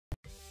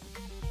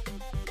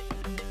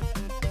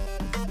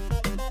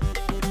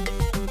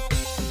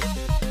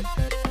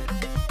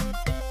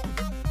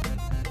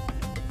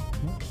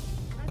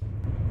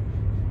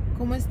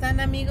¿Cómo están,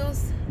 amigos?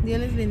 Dios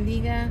les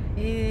bendiga.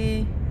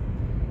 Es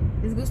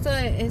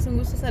un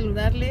gusto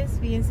saludarles.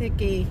 Fíjense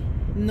que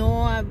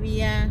no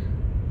había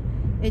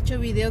hecho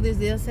video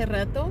desde hace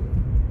rato.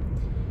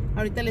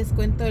 Ahorita les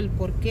cuento el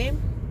por qué.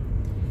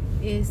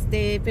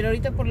 Pero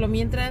ahorita por lo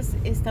mientras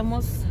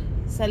estamos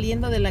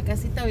saliendo de la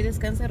casita. Hoy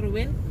descansa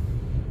Rubén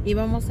y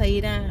vamos a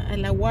ir a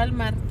la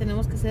Walmart.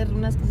 Tenemos que hacer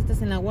unas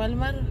cositas en la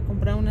Walmart,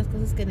 comprar unas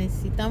cosas que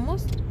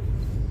necesitamos.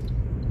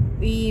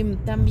 Y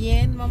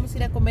también vamos a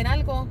ir a comer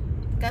algo.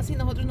 Casi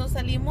nosotros no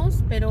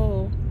salimos,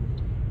 pero...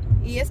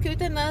 Y es que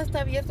ahorita nada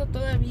está abierto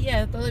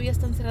todavía. Todavía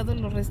están cerrados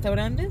los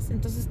restaurantes.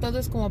 Entonces todo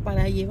es como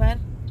para llevar.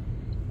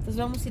 Entonces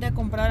vamos a ir a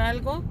comprar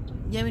algo.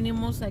 Ya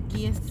venimos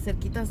aquí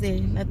cerquitas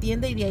de la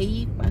tienda y de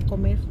ahí a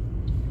comer.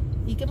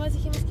 ¿Y qué más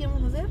dijimos que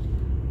íbamos a hacer?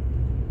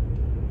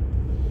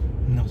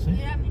 No sé.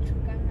 Mira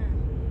Michoacana.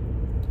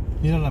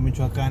 Mira la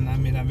michoacana,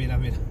 mira.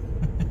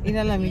 Ir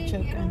a la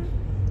Michoacana.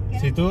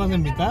 Si tú vas a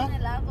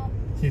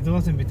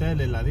invitar,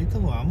 el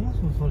heladito, vamos,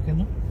 pues ¿por qué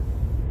no?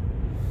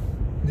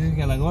 Dicen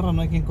que a la gorra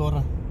no hay quien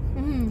corra.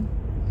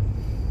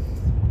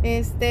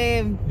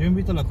 Yo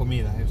invito a la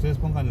comida y ustedes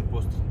pongan el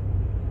postre.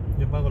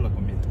 Yo pago la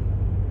comida.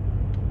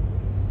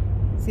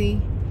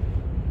 Sí.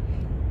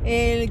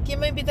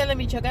 ¿Quién va a invitar a la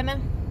Michoacana?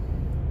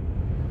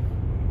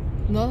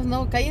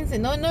 No, cállense.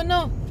 No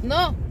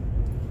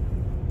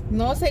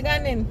se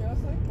ganen. Yo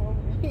soy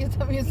pobre. Yo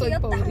también soy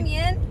pobre. Yo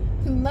también.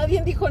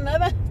 Nadie dijo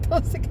nada.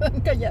 Todos se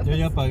quedan callados. Yo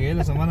ya pagué,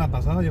 la semana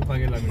pasada yo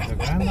pagué la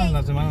michoacana,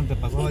 la semana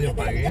antepasada yo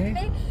pagué,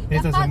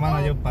 esta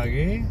semana yo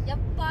pagué. Ya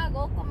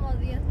pagó como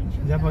 10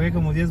 michoacanas. Ya pagué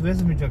como 10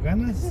 veces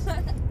michoacanas.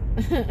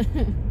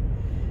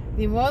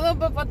 Ni modo,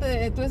 papá, tú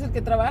eres el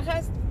que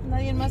trabajas.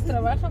 Nadie más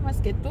trabaja más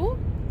que tú.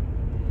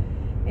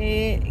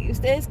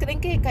 ¿Ustedes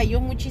creen que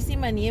cayó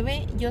muchísima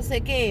nieve? Yo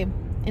sé que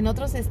en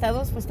otros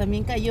estados pues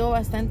también cayó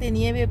bastante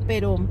nieve,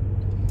 pero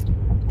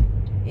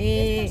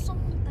Estas son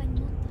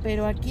montañotas.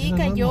 pero aquí Esas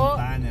cayó son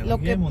montañas, lo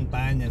aquí que hay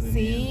montañas de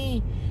nieve.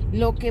 sí,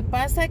 lo que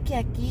pasa que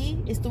aquí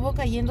estuvo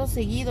cayendo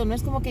seguido. No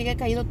es como que haya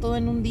caído todo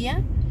en un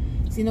día,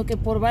 sino que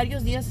por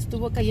varios días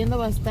estuvo cayendo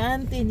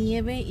bastante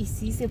nieve y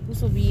sí se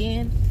puso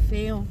bien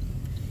feo.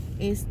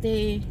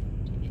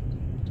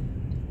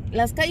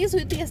 Las calles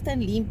ahorita ya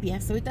están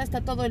limpias, ahorita está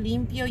todo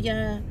limpio,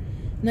 ya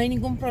no hay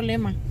ningún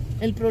problema.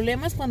 El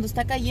problema es cuando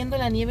está cayendo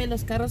la nieve y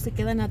los carros se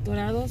quedan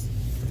atorados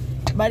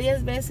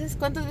varias veces.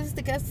 ¿Cuántas veces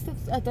te quedaste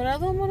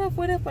atorado, amor,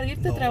 afuera para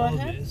irte a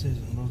trabajar? Dos veces,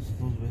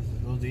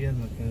 2 días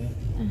me quedé.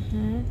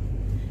 Ajá.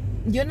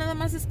 Yo nada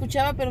más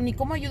escuchaba, pero ni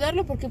cómo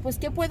ayudarlo, porque pues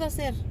 ¿qué puedo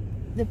hacer?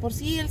 De por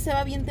sí él se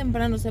va bien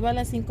temprano, se va a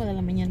las 5 de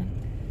la mañana.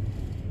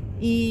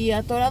 Y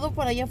atorado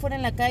por allá afuera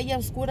en la calle a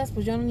oscuras,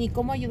 pues yo ni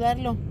cómo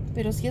ayudarlo.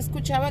 Pero sí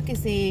escuchaba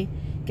que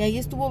ahí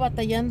estuvo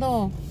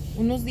batallando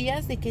unos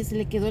días de que se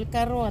le quedó el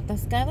carro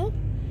atascado.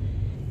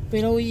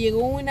 Pero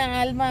llegó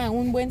una alma,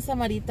 un buen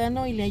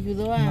samaritano y le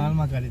ayudó a... Una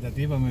alma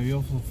caritativa me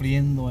vio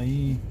sufriendo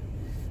ahí.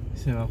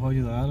 Se bajó a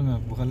ayudarme a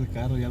empujar el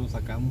carro, ya lo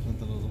sacamos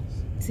entre los dos.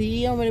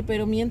 Sí, hombre,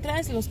 pero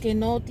mientras los que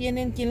no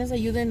tienen quien les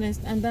ayuden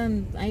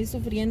andan ahí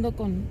sufriendo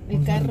con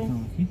el carro.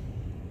 Aquí?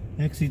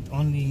 Exit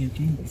only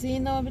aquí. Sí,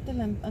 no, vete a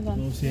la...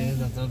 No, sí, es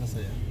la entrada hacia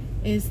allá.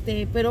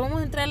 Pero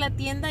vamos a entrar a la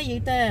tienda y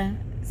ahorita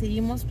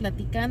seguimos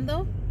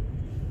platicando.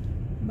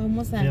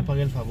 Vamos a... Ya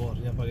pagué el favor.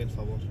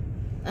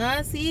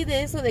 Ah, sí,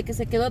 de eso, de que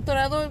se quedó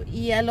atorado.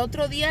 Y al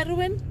otro día,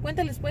 Rubén,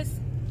 cuéntales pues.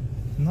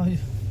 No,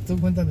 tú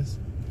cuéntales.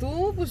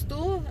 Pues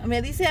tú.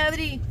 Me dice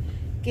Adri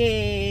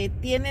que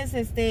tienes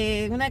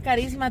una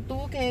carisma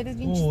tú, que eres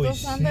bien chistoso.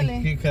 Sí,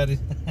 ándale. qué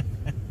carisma.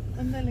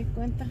 Ándale,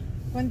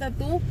 cuenta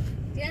tú.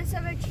 ¿Quién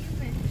sabe el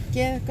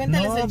chisme?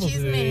 Cuéntales el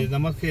chisme. Nada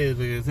más que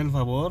regresé el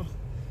favor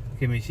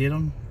que me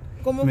hicieron.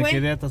 ¿Cómo Me fue?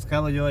 quedé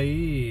atascado yo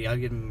ahí y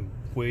alguien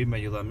fue y me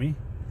ayudó a mí.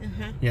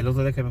 Ajá. Y el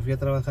otro día que me fui a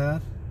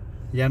trabajar,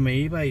 ya me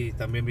iba y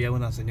también vi a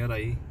una señora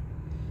ahí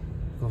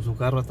con su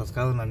carro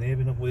atascado en la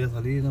nieve y no podía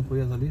salir.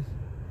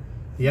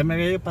 Y ya me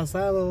había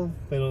pasado,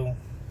 pero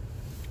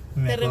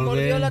Te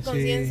remordió la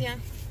conciencia.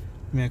 Sí,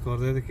 me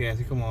acordé de que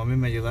así como a mí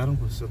me ayudaron,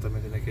 pues yo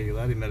también tenía que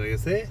ayudar y me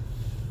regresé.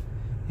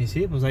 Y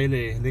sí, pues ahí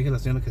le dije a la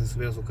señora que se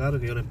subiera a su carro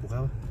y que yo la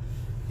empujaba.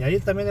 Y ahí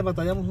también le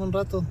batallamos un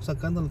rato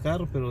sacando el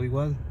carro, pero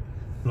igual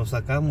lo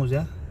sacamos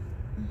ya.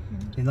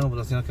 Y no, pues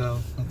la señora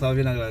estaba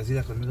bien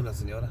agradecida conmigo, la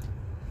señora,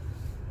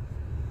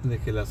 de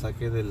que la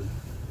saqué del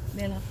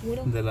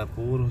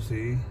apuro,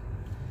 sí.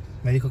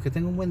 Me dijo que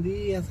tenga un buen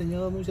día,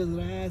 señor, muchas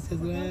gracias.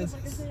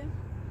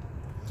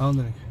 ¿A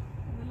dónde, mija?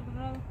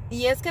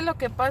 Y es que lo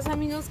que pasa,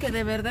 amigos, que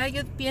de verdad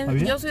yo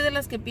soy de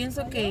las que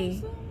pienso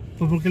que...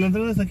 Pues porque la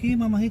entrada es aquí,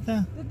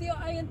 mamajita. Tío,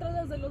 hay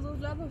entradas de los dos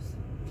lados.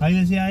 Ahí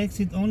decía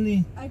exit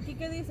only. ¿Aquí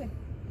qué dice?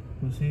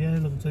 Pues sí, es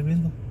lo que estoy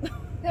viendo.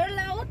 Pero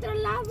la otro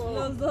lado.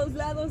 Los dos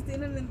lados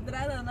tienen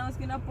entrada, nada más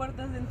que una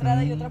puerta es de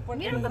entrada y otra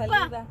puerta es de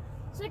salida.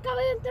 Se acaba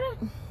de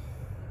entrar.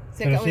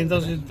 Pero sí,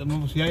 entonces,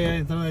 si hay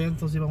entrada allá,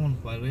 entonces vamos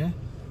para allá.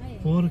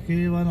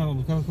 Porque van a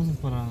buscar las cosas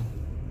para...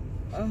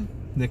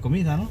 de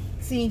comida, ¿no?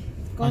 Sí.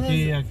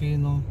 Aquí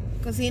no.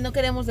 Sí, no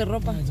queremos de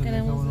ropa.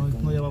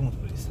 No llevamos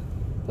prisa.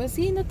 Pues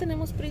sí, no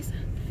tenemos prisa.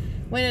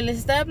 Bueno, les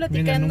estaba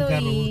platicando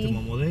Vienen en un carro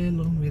último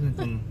modelo, vienen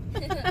con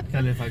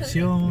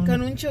calefacción.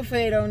 Con un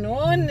chofer,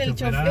 ¿no? En el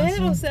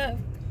chofer, o sea,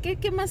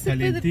 ¿qué más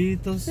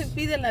se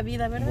pide la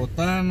vida, verdad?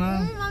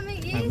 Botana,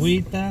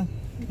 agüita.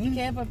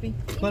 ¿Qué, papi?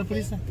 ¿Cuál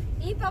prisa?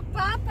 Y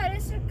papá,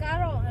 parece el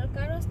carro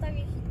está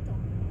viejito.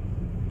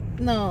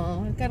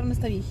 No, el carro no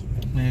está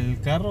viejito. El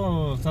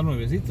carro está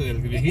nuevecito, el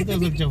viejito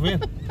es el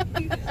chofer.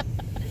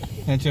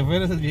 El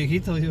chofer es el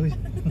viejito, yo.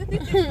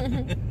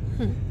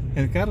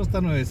 El carro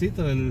está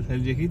nuevecito,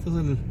 el viejito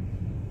es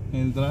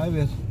el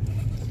driver.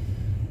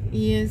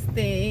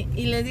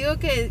 Y les digo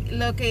que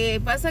lo que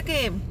pasa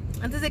que,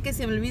 antes de que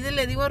se me olvide,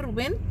 le digo a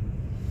Rubén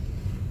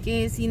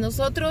que si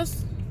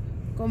nosotros,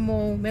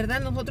 como,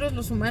 ¿verdad? Nosotros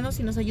los humanos,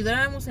 si nos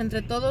ayudáramos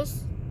entre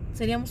todos,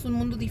 seríamos un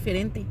mundo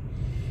diferente.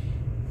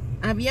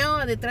 Había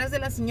detrás de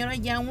la señora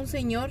ya un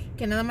señor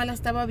que nada más la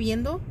estaba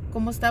viendo,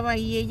 cómo estaba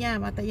ahí ella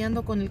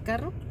batallando con el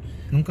carro.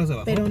 Nunca se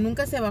bajó. Pero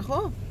nunca se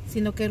bajó,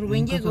 sino que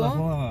Rubén nunca llegó. Se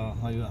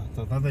bajó a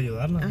tratar de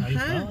ayudarla.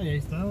 Ajá. Ahí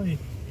estaba.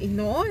 Y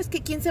no, es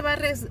que quién se va a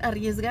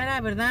arriesgar,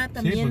 a verdad,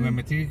 también. Sí, pues me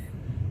metí.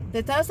 Te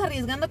estabas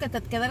arriesgando que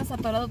te quedaras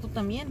atorado tú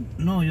también.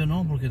 No, yo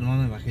no, porque no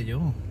me bajé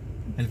yo.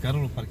 El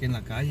carro lo parqué en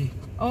la calle.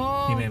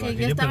 Oh, y me que bajé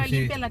ya yo, estaba pero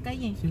limpia la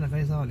calle. Sí, la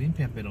calle estaba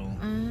limpia,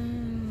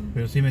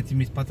 pero sí metí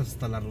mis patas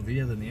hasta las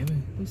rodillas de nieve.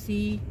 Pues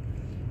sí.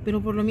 Pero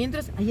por lo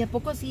mientras, ¿ahí a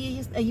poco así?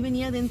 Ahí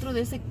venía dentro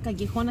de ese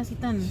callejón así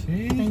tan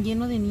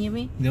lleno de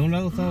nieve. De un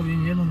lado estaba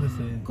bien lleno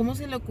 ¿Cómo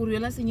se le ocurrió a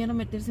la señora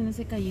meterse en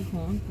ese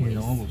callejón? Pues? Y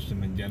no, pues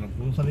ya no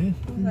pudo salir.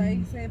 Pues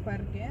ahí se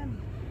parquean.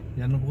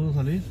 Ya no pudo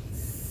salir.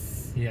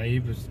 Y ahí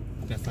pues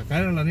hasta acá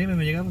era la nieve,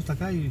 me llegaba hasta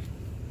acá y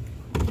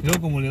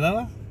luego como le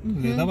daba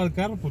al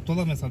carro, pues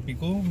todo me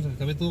salpicó, pues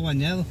acabé todo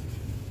bañado.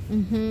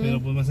 Pero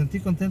pues me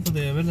sentí contento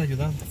de haberle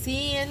ayudado.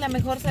 Sí, es la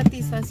mejor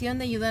satisfacción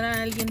de ayudar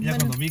a alguien. Ya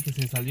cuando vi que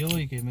se salió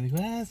y que me dijo,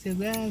 gracias,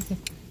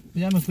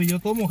 ya me fui yo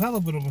todo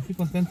mojado, pero me fui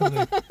contento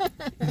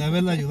de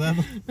haberle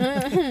ayudado.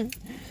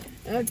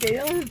 Ok,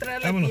 vamos a entrar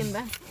a la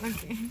tienda.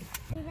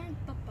 Ven,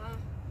 papá.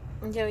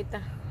 Ya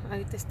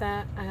ahorita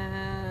está,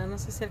 no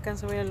sé si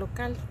alcanzo a ver el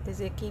local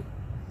desde aquí.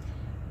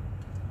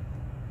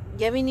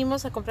 Ya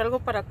vinimos a comprar algo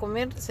para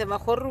comer, se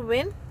bajó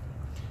Rubén,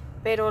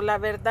 pero la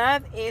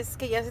verdad es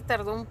que ya se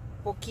tardó un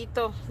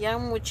poquito, ya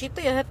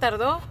muchito, ya se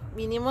tardó.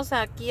 Vinimos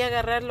aquí a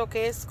agarrar lo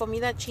que es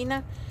comida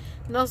china.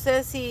 No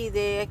sé si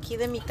de aquí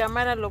de mi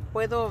cámara lo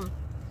puedo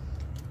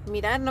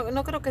mirar,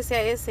 no creo que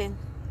sea ese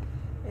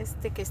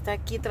que está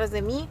aquí atrás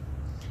de mí,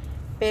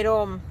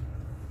 pero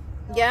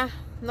ya,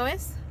 ¿no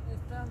es?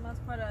 Está más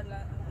para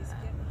la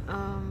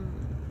izquierda.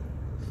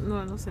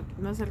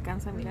 No se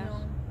alcanza a mirar.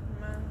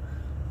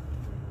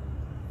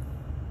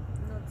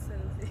 No sé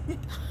decir.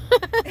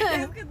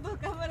 Es que tu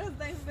cámara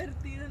está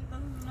invertida,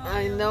 entonces no.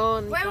 Ay, no.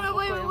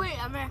 Wait,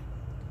 a ver.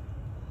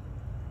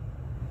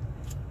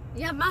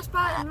 Ya más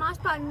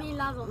para mi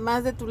lado.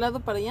 ¿Más de tu lado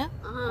para allá?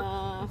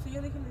 Ajá. Si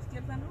yo dije la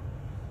izquierda, ¿no?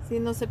 Sí,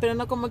 no sé, pero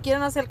no, como quiera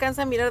no se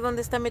alcanza a mirar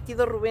dónde está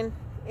metido Rubén.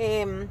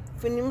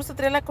 Venimos a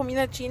traer la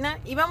comida china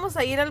y vamos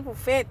a ir al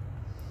buffet,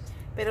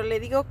 pero le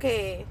digo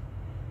que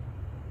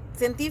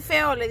sentí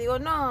feo, le digo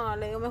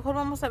mejor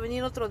vamos a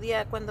venir otro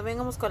día cuando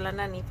vengamos con la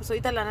nani. Pues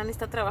ahorita la nani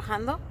está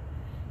trabajando.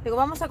 Le digo,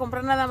 vamos a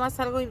comprar nada más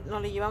algo y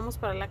nos lo llevamos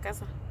para la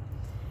casa.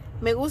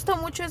 Me gusta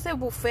mucho ese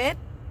buffet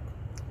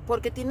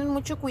porque tienen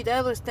mucho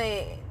cuidado,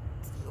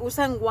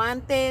 usan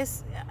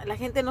guantes, la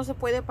gente no se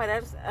puede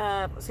parar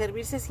a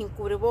servirse sin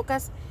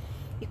cubrebocas,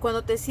 y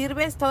cuando te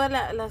sirves, toda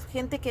la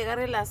gente que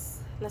agarre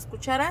las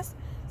cucharas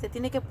se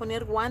tiene que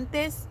poner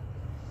guantes,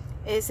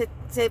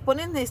 se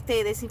ponen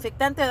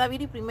desinfectante, ¿verdad,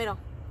 Viri? Primero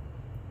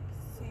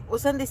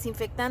usan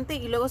desinfectante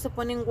y luego se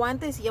ponen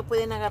guantes y ya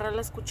pueden agarrar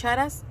las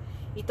cucharas,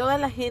 y toda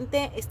la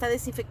gente está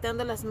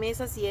desinfectando las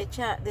mesas y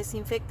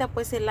desinfecta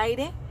pues el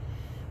aire.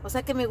 O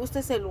sea que me gusta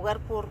ese lugar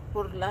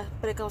por la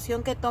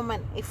precaución que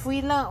toman. Y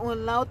fui la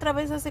otra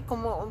vez hace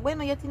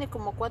ya tiene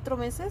como 4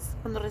 meses,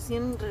 cuando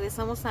recién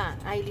regresamos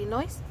a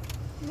Illinois.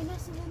 Mira,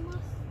 se ve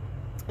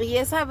más. Y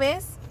esa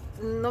vez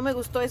no me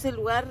gustó ese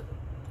lugar,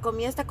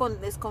 comí hasta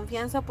con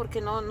desconfianza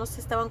porque no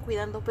se estaban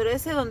cuidando. Pero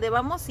ese donde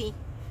vamos sí,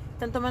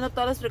 están tomando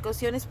todas las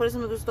precauciones, por eso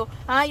me gustó.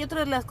 Y otra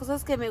de las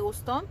cosas que me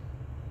gustó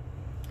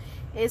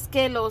es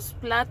que los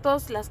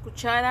platos, las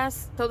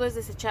cucharas, todo es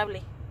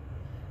desechable.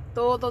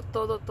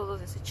 Todo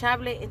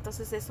desechable,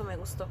 entonces eso me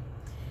gustó.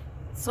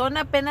 Son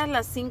apenas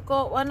las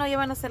 5, bueno, ya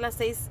van a ser las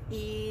 6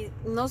 y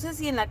no sé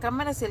si en la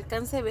cámara se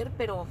alcance a ver,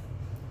 pero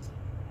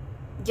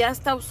ya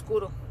está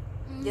oscuro.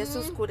 Ya se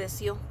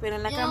oscureció, pero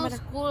en la cámara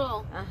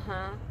oscuro.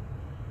 Ajá,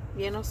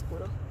 bien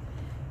oscuro.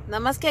 Nada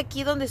más que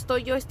aquí donde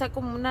estoy yo está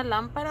como una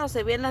lámpara, o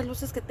se ven las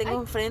luces que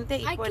tengo enfrente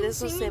y por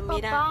eso se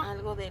mira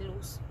algo de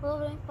luz. ¿Puedo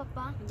ver,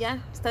 papá?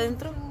 ¿Ya? ¿Está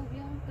dentro?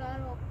 Subió un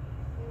carro.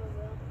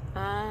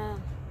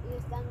 Y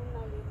está en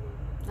una línea.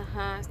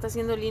 Ajá, está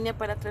haciendo línea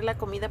para traer la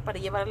comida para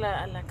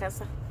llevarla a la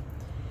casa.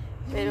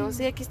 Pero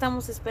sí, aquí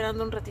estamos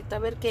esperando un ratito a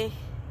ver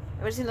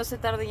si no se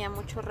tarda ya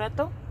mucho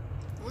rato.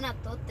 Una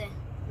tote.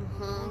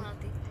 Un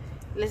ratito.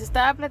 Les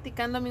estaba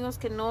platicando, amigos,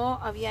 que no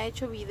había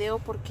hecho video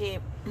porque,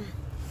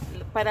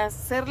 para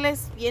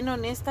serles bien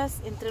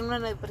honestas, entré en una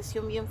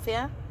depresión bien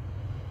fea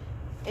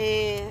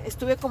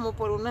estuve como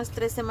por unas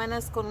 3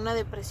 semanas con una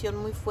depresión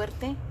muy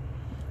fuerte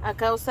a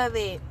causa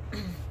de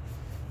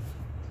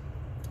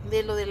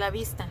lo de la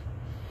vista.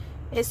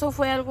 Eso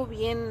fue algo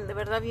bien, de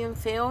verdad bien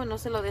feo, no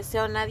se lo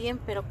deseo a nadie,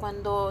 pero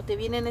cuando te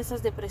vienen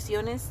esas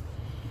depresiones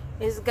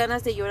es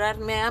ganas de llorar.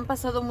 Me han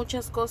pasado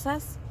muchas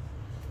cosas,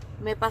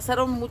 me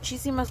pasaron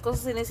muchísimas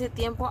cosas en ese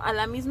tiempo, a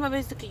la misma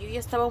vez que yo ya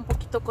estaba un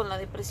poquito con la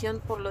depresión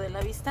por lo de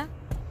la vista.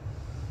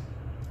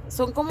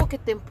 Son como que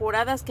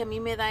temporadas que a mí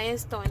me da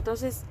esto,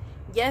 entonces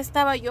ya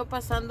estaba yo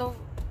pasando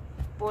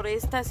por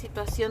esta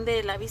situación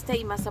de la vista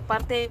y más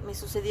aparte me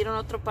sucedieron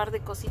otro par de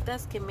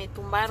cositas que me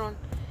tumbaron.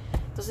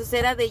 Entonces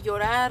era de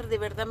llorar, de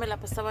verdad me la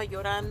pasaba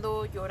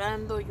llorando,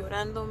 llorando,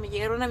 llorando. Me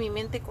llegaron a mi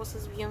mente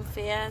cosas bien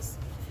feas.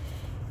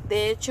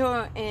 De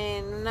hecho,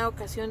 en una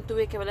ocasión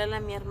tuve que hablarle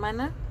a mi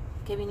hermana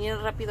que viniera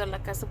rápido a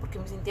la casa porque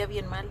me sentía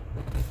bien mal.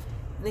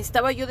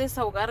 Necesitaba yo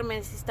desahogarme,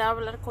 necesitaba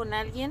hablar con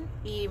alguien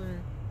y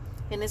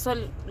en eso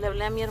le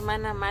hablé a mi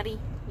hermana Mari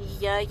y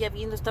ya ella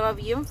viendo, estaba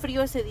bien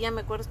frío ese día,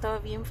 me acuerdo, estaba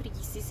bien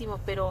frillísimo,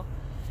 pero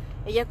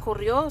ella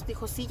corrió,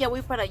 dijo, sí, ya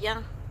voy para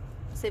allá.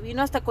 Se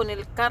vino hasta con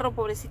el carro,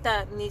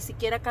 pobrecita, ni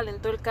siquiera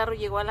calentó el carro,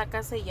 llegó a la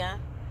casa y ya.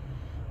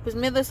 Pues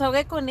me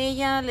desahogué con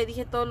ella, le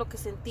dije todo lo que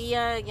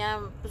sentía, ya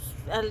pues,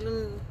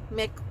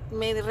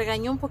 me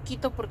regañó un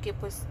poquito porque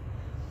pues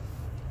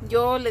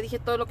yo le dije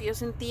todo lo que yo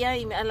sentía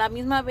y a la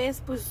misma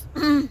vez pues,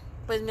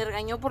 pues me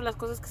regañó por las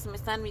cosas que se me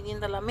estaban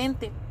viniendo a la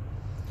mente.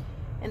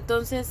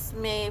 Entonces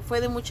me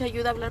fue de mucha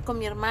ayuda hablar con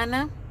mi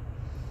hermana,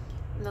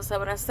 nos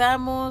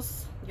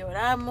abrazamos,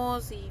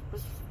 lloramos y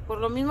pues por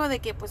lo mismo de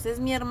que pues es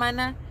mi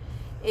hermana,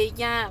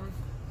 ella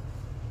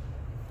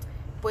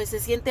pues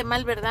se siente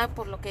mal, ¿verdad?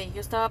 Por lo que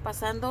yo estaba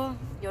pasando,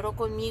 lloró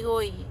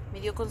conmigo y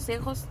me dio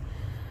consejos.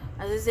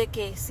 Así de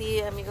que sí,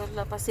 amigos,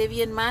 la pasé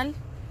bien mal.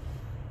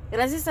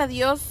 Gracias a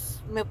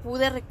Dios me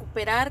pude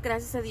recuperar,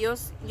 gracias a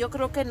Dios. Yo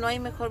creo que no hay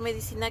mejor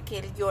medicina que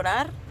el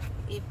llorar.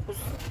 Y pues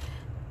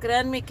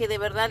créanme que de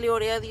verdad le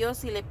oré a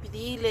Dios y le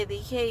pedí, le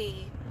dije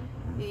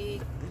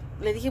y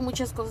le dije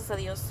muchas cosas a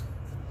Dios.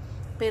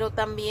 Pero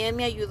también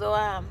me ayudó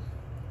a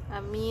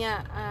mí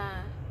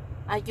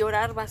a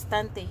llorar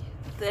bastante.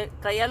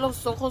 Traía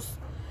los ojos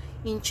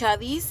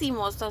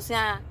hinchadísimos, o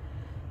sea,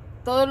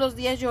 todos los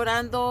días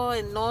llorando,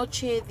 en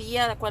noche,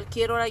 día, a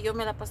cualquier hora yo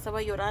me la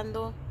pasaba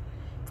llorando.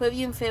 Fue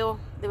bien feo,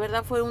 de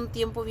verdad fue un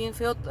tiempo bien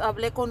feo.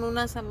 Hablé con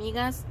unas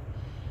amigas,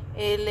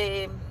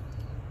 le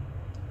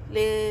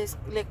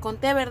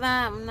conté,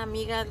 ¿verdad?, a una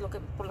amiga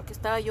por lo que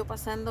estaba yo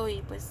pasando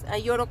y pues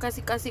ahí lloró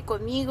casi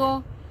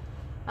conmigo.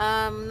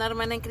 A una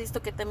hermana en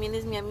Cristo que también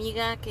es mi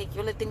amiga, que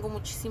yo le tengo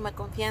muchísima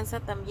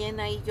confianza, también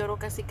ahí lloró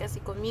casi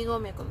conmigo,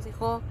 me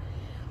aconsejó.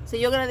 O sea,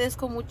 yo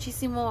agradezco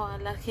muchísimo a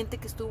la gente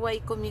que estuvo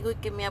ahí conmigo y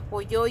que me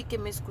apoyó y que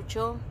me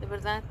escuchó, de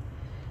verdad,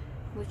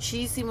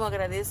 muchísimo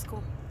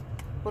agradezco,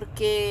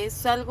 porque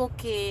es algo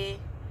que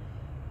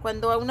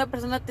cuando una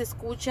persona te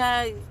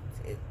escucha,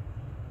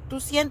 tú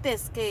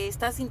sientes que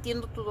estás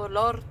sintiendo tu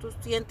dolor, tú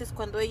sientes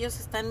cuando ellos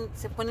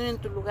se ponen en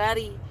tu lugar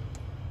y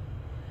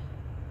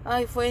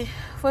ay, fue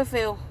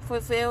feo,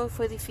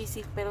 fue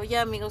difícil, pero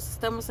ya, amigos,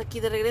 estamos aquí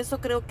de regreso.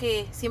 Creo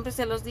que siempre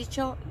se los he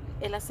dicho,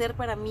 el hacer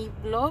para mí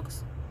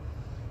vlogs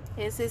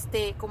es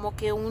como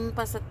que un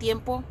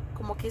pasatiempo,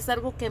 como que es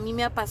algo que a mí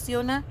me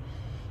apasiona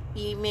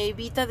y me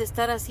evita de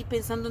estar así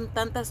pensando en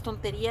tantas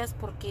tonterías,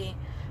 porque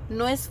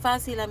no es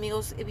fácil,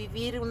 amigos,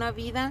 vivir una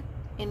vida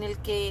en el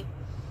que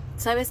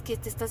sabes que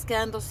te estás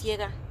quedando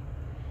ciega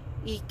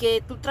y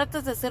que tú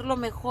tratas de hacer lo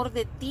mejor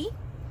de ti,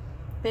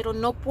 pero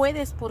no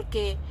puedes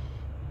porque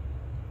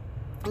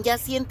ya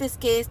sientes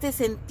que este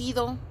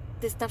sentido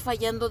te está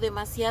fallando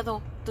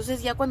demasiado.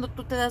 Entonces ya cuando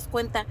tú te das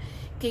cuenta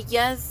que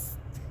ya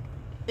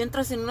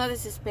entras en una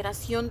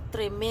desesperación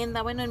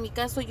tremenda. Bueno, en mi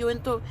caso yo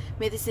entro,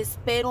 me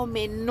desespero,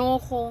 me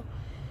enojo,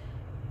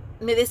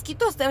 me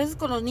desquito hasta a veces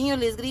con los niños,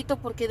 les grito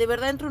porque de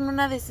verdad entro en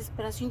una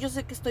desesperación. Yo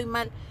sé que estoy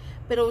mal,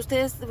 pero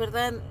ustedes de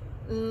verdad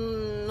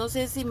no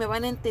sé si me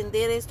van a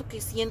entender esto que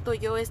siento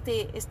yo,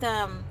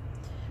 esta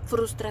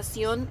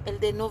frustración, el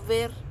de no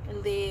ver,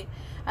 el de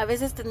a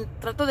veces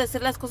trato de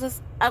hacer las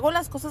cosas, hago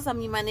las cosas a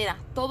mi manera,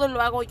 todo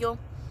lo hago yo,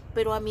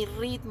 pero a mi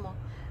ritmo,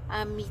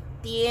 a mi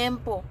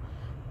tiempo,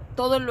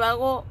 todo lo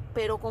hago,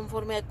 pero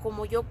conforme a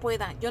como yo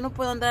pueda. Yo no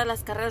puedo andar a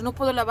las carreras, no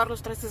puedo lavar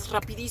los trastes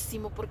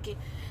rapidísimo, porque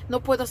no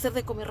puedo hacer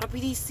de comer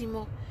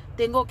rapidísimo.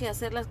 Tengo que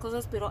hacer las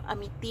cosas, pero a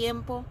mi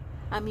tiempo,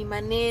 a mi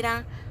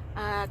manera,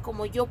 a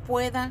como yo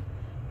pueda,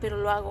 pero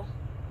lo hago.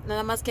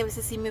 Nada más que a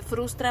veces sí me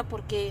frustra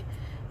porque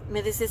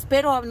me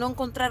desespero a no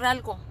encontrar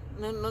algo,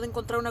 no de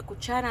encontrar una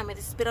cuchara, me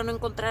desespero a no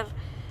encontrar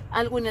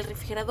algo en el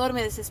refrigerador,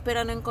 me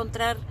desespero a no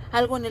encontrar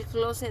algo en el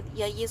closet,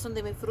 y ahí es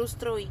donde me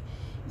frustro y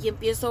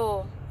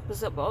empiezo,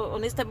 pues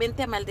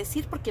honestamente, a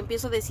maldecir, porque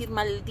empiezo a decir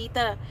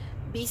maldita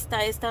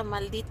vista, esta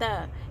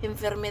maldita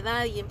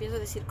enfermedad, y empiezo a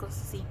decir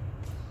cosas así.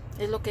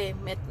 Es lo que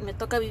me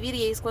toca vivir,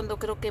 y es cuando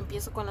creo que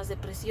empiezo con las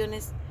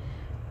depresiones.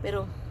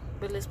 Pero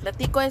pues les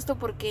platico esto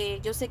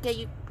porque yo sé que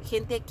hay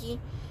gente aquí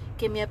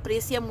que me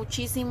aprecia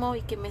muchísimo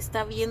y que me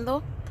está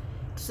viendo.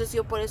 Entonces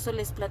yo por eso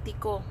les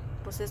platico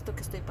pues esto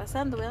que estoy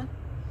pasando, ¿verdad?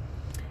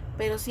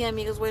 Pero sí,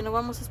 amigos, bueno,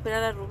 vamos a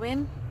esperar a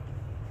Rubén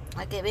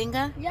a que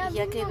venga. Ya y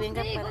ya que vino,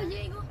 venga ya para...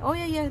 llegó. Oh,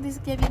 ya dice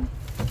que ya viene.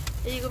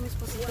 Ya llegó mi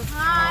esposito.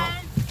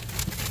 Ay,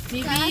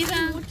 Mi casi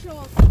vida.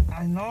 mucho.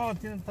 Ay, no,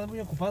 están muy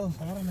ocupados.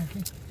 Agárrame aquí.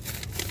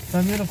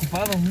 Están bien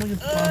ocupados, muy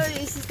ocupados.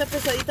 Ay, sí está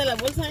pesadita la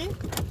bolsa, ¿eh?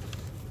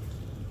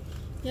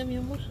 Ya, mi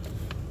amor.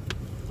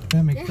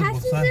 Déjame It quitar el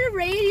has to bozal. be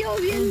radio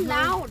bien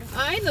loud.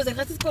 Ay, nos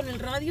dejaste con el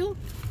radio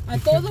a ¿Y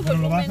todo qué? ¿No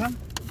lo volumen. bajan?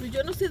 Pues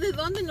yo no sé de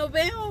dónde, no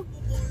veo.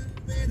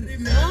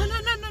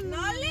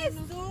 No le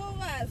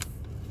subas.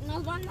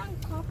 Nos van a dar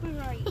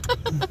copyright.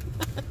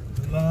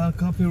 La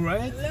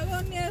copyright.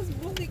 Luego ni es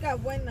música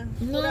buena.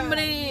 No, pura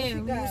hombre,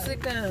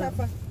 música.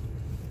 chafa.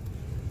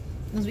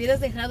 Nos hubieras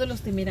dejado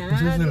los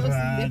temerarios Pues es el de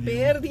radio.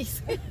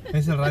 perdis.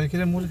 Es el radio.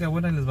 ¿Quieren música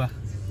buena? Y les va.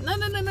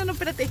 No,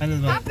 espérate. Ahí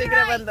les va. Estoy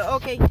grabando.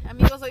 Ok,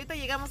 amigos, ahorita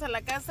llegamos a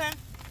la casa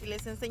y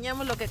les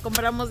enseñamos lo que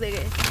compramos de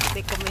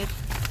comer.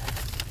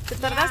 ¿Te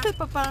tardaste,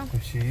 papá?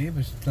 Pues sí,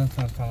 pues está.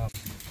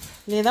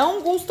 Le da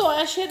un gusto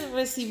a Asher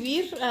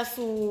recibir a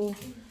su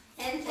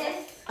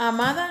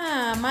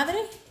amada madre.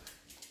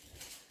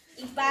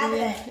 Y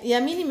padre. Y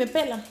a mí ni me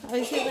pela. A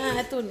decir,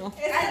 tú no. Es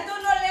que tú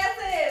no le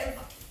haces.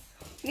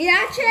 Mira,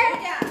 Che.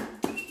 Ya.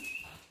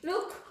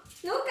 Look,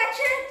 Che.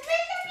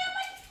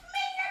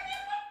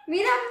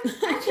 Mira,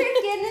 Che,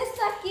 ¿quién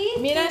está aquí?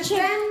 Mira, Tu Che.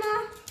 grandma.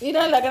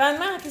 Mira la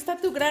grandma, aquí está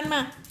tu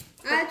grandma.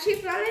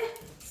 Che, ¿vale?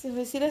 Si voy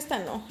a decir esta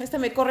no. Esta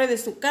me corre de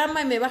su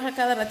cama y me baja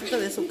cada ratito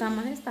de su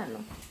cama. Esta no.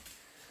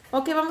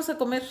 Ok, vamos a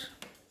comer.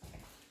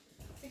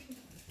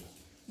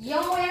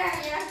 Yo voy a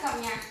ir a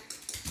cambiar.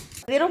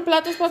 ¿Dieron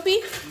platos, papi?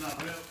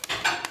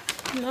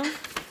 No,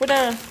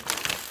 pura.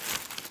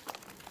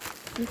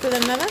 ¿No te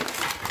dan nada?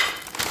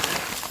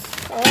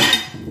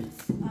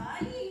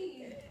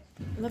 Ay.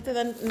 ¿No te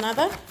dan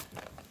nada?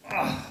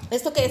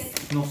 ¿Esto qué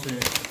es? No sé.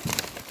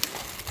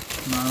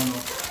 No.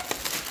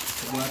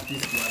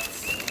 Gratis.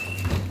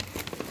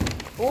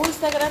 Uy,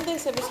 está grande.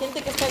 Se me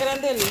siente que está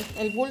grande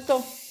el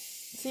bulto.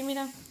 Sí,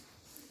 mira.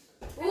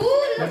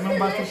 Dame un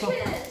vasito.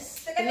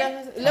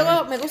 Y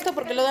luego me gusta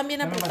porque lo dan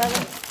bien apretado.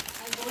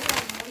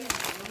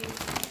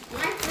 No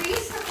hay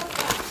prisa,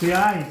 papá. Sí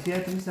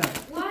hay prisa.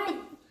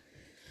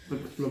 Why?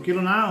 Lo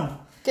quiero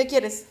now. ¿Qué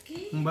quieres?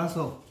 Un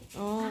vaso.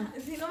 Oh.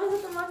 Si no vas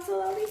a tomar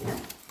soda ahorita.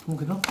 ¿Cómo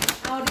que no?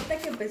 Ahorita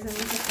que empezamos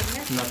a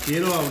comer. La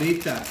quiero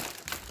ahorita.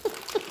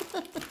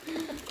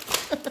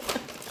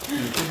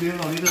 Me estoy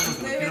pidiendo ahorita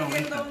porque lo Estoy quiero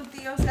vendiendo ahorita. un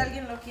tío si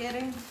alguien lo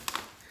quiere.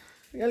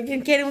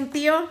 ¿Alguien quiere un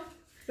tío?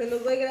 Se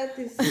los doy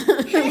gratis.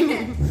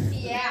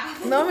 Yeah.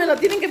 No, me lo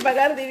tienen que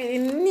pagar,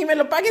 ni me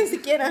lo paguen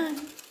siquiera.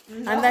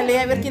 Ándale,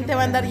 a ver quién te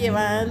va a andar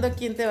llevando,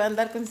 quién te va a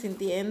andar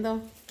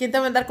consintiendo, quién te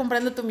va a andar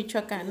comprando tu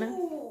michoacana.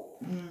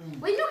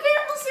 Güey, no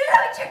queremos ir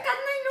a Michoacán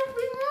y no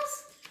fuimos.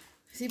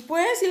 Sí,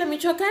 pues, y la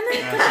michoacana.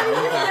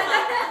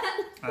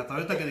 Hasta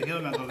ahorita que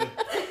dijeron me acordé.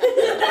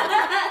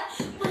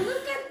 Pues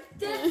nunca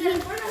te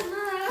acuerdas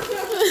nada.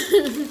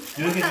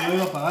 Yo dije que yo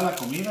iba a pagar la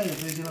comida y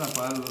ustedes iban a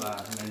pagar el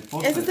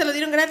postre. ¿Eso te lo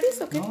dieron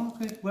gratis o qué? No,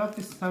 que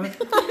gratis, ¿sabes?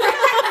 What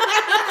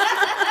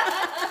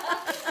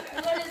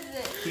is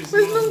it? Sí,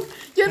 Pues no, no,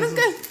 yo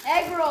nunca.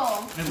 Egg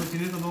roll. Esos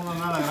chinitos no dan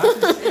nada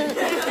gratis.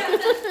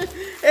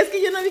 Es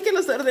que yo no vi que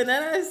los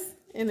ordenaras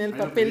en el Ahí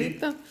lo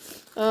papelito.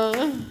 Ah,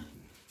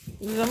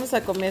 nos vamos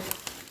a comer.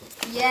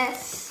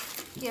 Yes.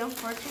 Quiero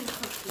fortune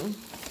cookie.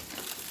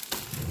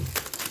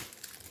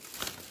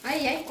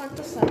 Ay,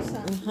 cuánta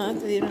salsa. Ajá,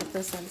 te dieron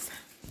otra salsa.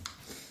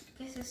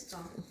 ¿Qué es esto?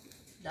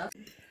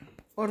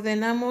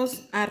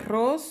 Ordenamos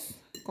arroz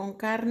con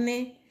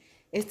carne.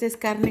 Este es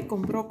carne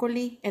con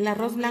brócoli. El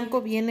arroz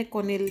blanco viene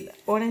con el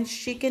orange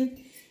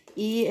chicken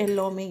y el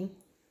lo mein.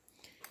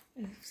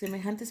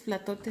 Semejantes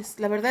platotes.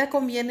 La verdad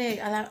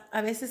conviene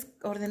a veces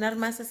ordenar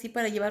más así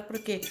para llevar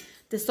porque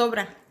te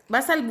sobra.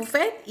 Vas al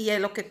buffet y a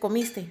lo que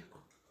comiste.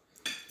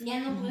 Ya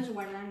no puedes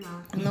guardar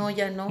nada. No,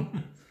 ya no.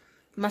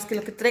 Más que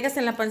lo que traigas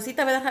en la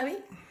pancita, ¿verdad, Javi?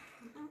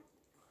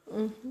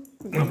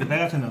 Lo que te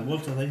hagas en las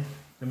bolsas ahí.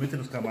 Te meten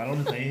los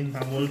camarones ahí en la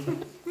bolsa.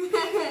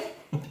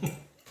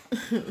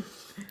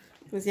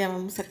 Pues ya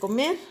vamos a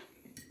comer.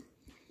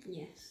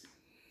 Yes.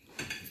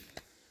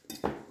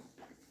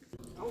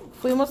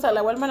 Fuimos a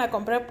la Walmart a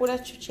comprar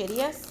puras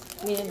chucherías.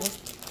 Miren,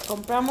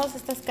 compramos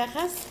estas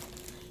cajas.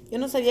 Yo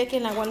no sabía que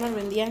en la Walmart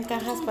vendían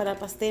cajas para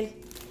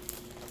pastel.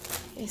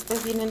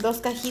 Estas vienen 2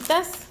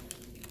 cajitas.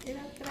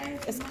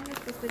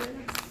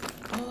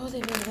 Oh, de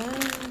verdad.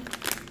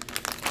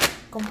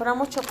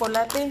 Compramos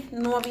chocolate.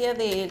 No había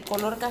de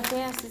color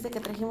café, así es de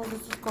que trajimos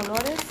estos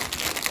colores.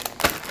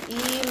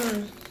 Y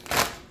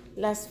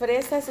las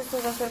fresas, esto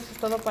va a ser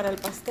todo para el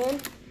pastel.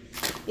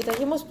 Y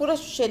trajimos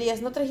puras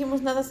chucherías, no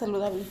trajimos nada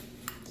saludable.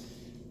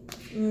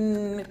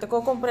 Me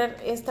tocó comprar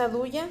esta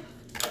duya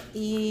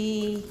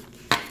y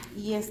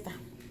esta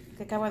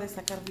que acaba de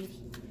sacar Viri.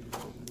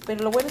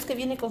 Pero lo bueno es que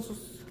viene con sus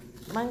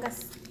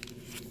mangas.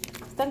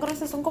 Están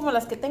gruesas, son como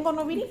las que tengo,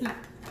 ¿no, Viri?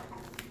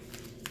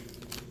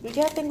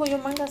 Ya tengo yo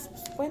mangas,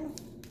 pues, bueno,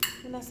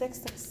 unas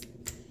extras.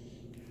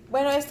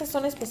 Bueno, estas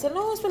son especiales.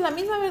 No, es la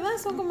misma, ¿verdad?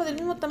 Son como del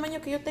mismo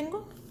tamaño que yo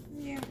tengo.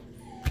 Yeah.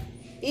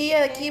 Y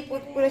aquí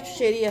puras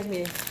chucherías,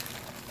 miren.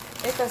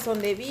 Estas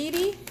son de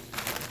Viri.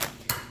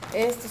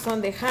 Estos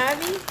son de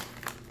Javi.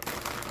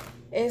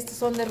 Estos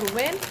son de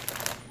Rubén.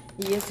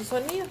 Y estos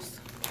son míos.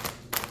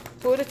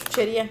 Pura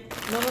chuchería.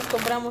 No nos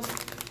compramos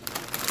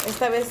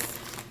esta vez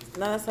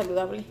nada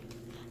saludable.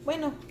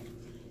 Bueno,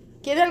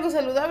 ¿quiere algo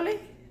saludable?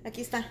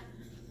 Aquí está.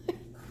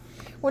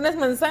 Unas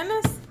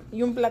manzanas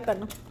y un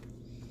plátano.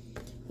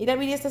 Mira,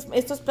 Viri,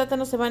 estos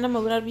plátanos se van a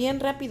madurar bien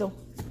rápido.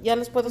 Ya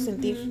los puedo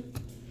sentir.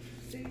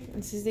 Sí.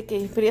 Así es de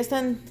que, pero ya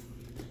están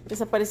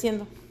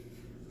desapareciendo.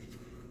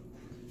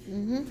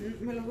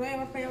 Me los voy a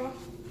llevar para allá abajo.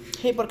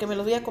 Sí, porque me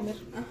los voy a comer.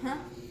 Ajá.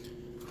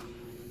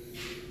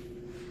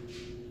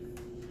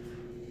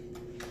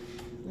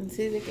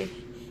 Así es de que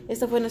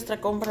esta fue nuestra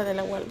compra de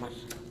la Walmart.